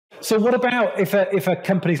So what about if a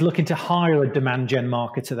company's looking to hire a demand gen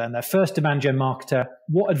marketer then, their first demand gen marketer,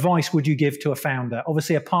 what advice would you give to a founder?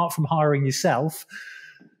 Obviously, apart from hiring yourself.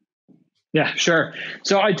 Yeah, sure.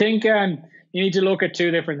 So I think you need to look at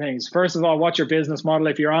two different things. First of all, what's your business model?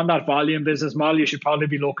 If you're on that volume business model, you should probably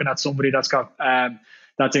be looking at somebody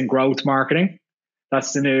that's in growth marketing.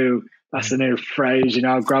 That's the new phrase,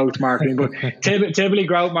 growth marketing. But typically,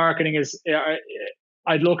 growth marketing is.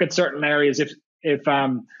 I'd look at certain areas. If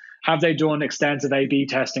have they done extensive A/B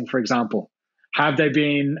testing, for example? Have they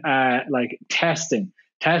been testing?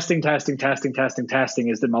 Testing is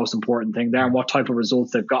the most important thing there, and what type of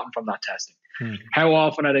results they've gotten from that testing. How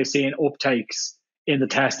often are they seeing uptakes in the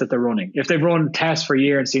test that they're running? If they've run tests for a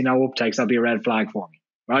year and see no uptakes, that'll be a red flag for me,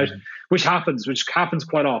 right? Which happens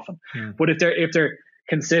quite often. But if they're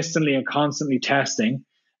consistently and constantly testing,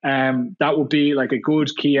 that would be like a good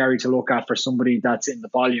key area to look at for somebody that's in the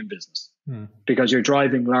volume business, because you're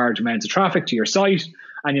driving large amounts of traffic to your site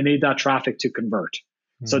and you need that traffic to convert.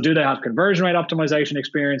 So do they have conversion rate optimization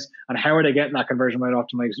experience, and how are they getting that conversion rate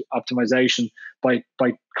optimization? By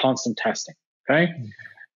constant testing. Okay.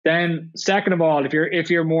 Then second of all,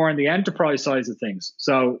 if you're more on the enterprise side of things,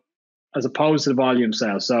 so as opposed to the volume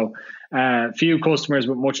sales, so few customers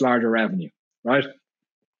with much larger revenue, right?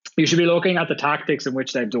 You should be looking at the tactics in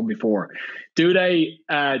which they've done before. Do they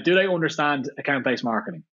understand account-based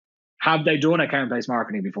marketing? Have they done account-based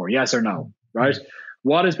marketing before? Yes or no, right?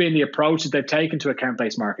 What has been the approach that they've taken to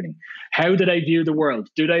account-based marketing? How do they view the world?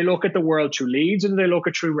 Do they look at the world through leads, or do they look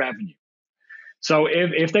at true revenue? So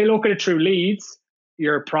if they look at it through leads,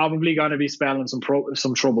 you're probably going to be spelling some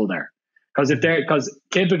trouble there. Because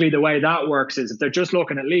typically the way that works is if they're just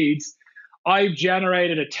looking at leads, I've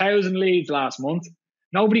generated 1,000 leads last month.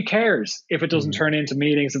 Nobody cares if it doesn't turn into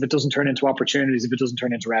meetings, if it doesn't turn into opportunities, if it doesn't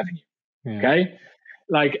turn into revenue. Okay.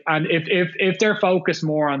 And if they're focused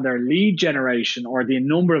more on their lead generation or the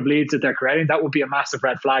number of leads that they're creating, that would be a massive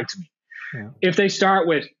red flag to me. If they start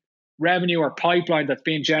with revenue or pipeline that's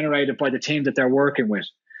being generated by the team that they're working with,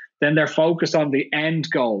 then they're focused on the end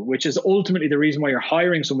goal, which is ultimately the reason why you're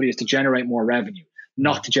hiring somebody, is to generate more revenue,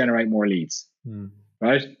 not to generate more leads.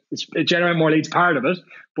 Right? It generate more leads, part of it,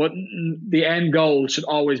 but the end goal should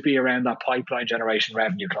always be around that pipeline generation,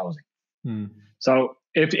 revenue closing. So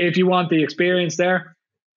if you want the experience there,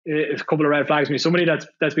 it's a couple of red flags to me. Somebody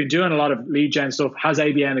that's been doing a lot of lead gen stuff, has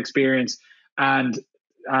ABM experience, and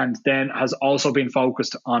then has also been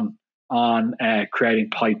focused on creating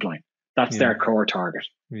pipeline. That's their core target.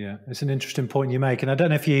 Yeah, it's an interesting point you make. And I don't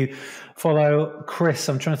know if you follow Chris,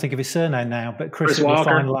 I'm trying to think of his surname now, but Chris at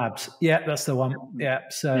Refine Labs. Yeah, that's the one. Yeah.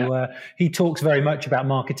 So he talks very much about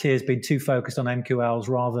marketeers being too focused on MQLs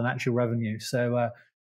rather than actual revenue. So